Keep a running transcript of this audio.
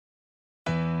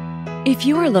If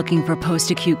you are looking for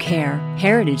post-acute care,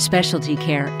 Heritage Specialty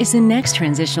Care is the next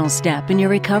transitional step in your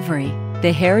recovery.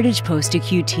 The Heritage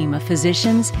Post-Acute team of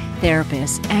physicians,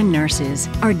 therapists, and nurses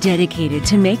are dedicated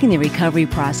to making the recovery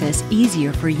process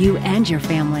easier for you and your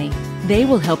family. They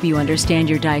will help you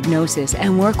understand your diagnosis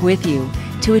and work with you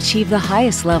to achieve the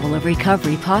highest level of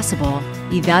recovery possible.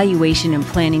 Evaluation and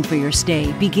planning for your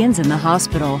stay begins in the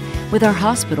hospital with our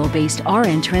hospital-based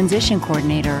RN Transition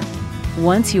Coordinator.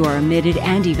 Once you are admitted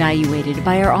and evaluated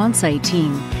by our on-site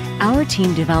team, our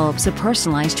team develops a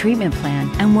personalized treatment plan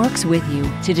and works with you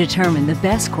to determine the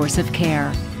best course of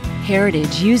care.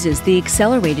 Heritage uses the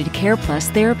Accelerated Care Plus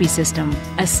therapy system,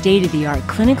 a state-of-the-art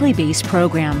clinically based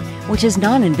program which is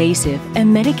non-invasive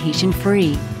and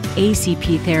medication-free.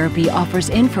 ACP therapy offers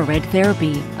infrared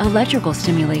therapy, electrical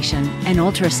stimulation, and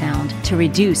ultrasound to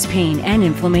reduce pain and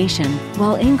inflammation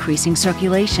while increasing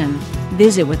circulation.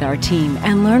 Visit with our team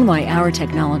and learn why our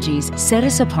technologies set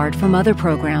us apart from other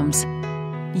programs.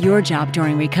 Your job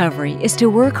during recovery is to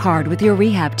work hard with your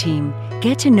rehab team,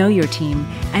 get to know your team,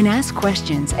 and ask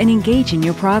questions and engage in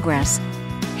your progress.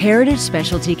 Heritage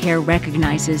Specialty Care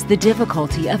recognizes the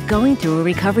difficulty of going through a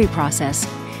recovery process,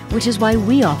 which is why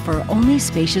we offer only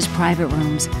spacious private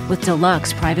rooms with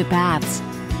deluxe private baths.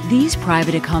 These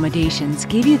private accommodations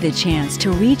give you the chance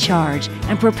to recharge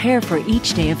and prepare for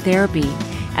each day of therapy,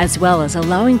 as well as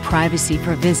allowing privacy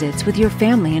for visits with your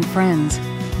family and friends.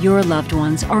 Your loved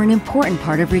ones are an important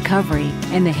part of recovery,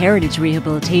 and the Heritage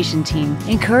Rehabilitation Team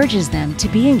encourages them to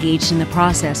be engaged in the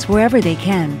process wherever they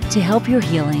can to help your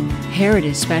healing.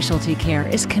 Heritage Specialty Care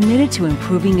is committed to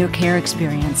improving your care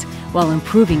experience while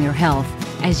improving your health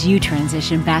as you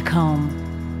transition back home.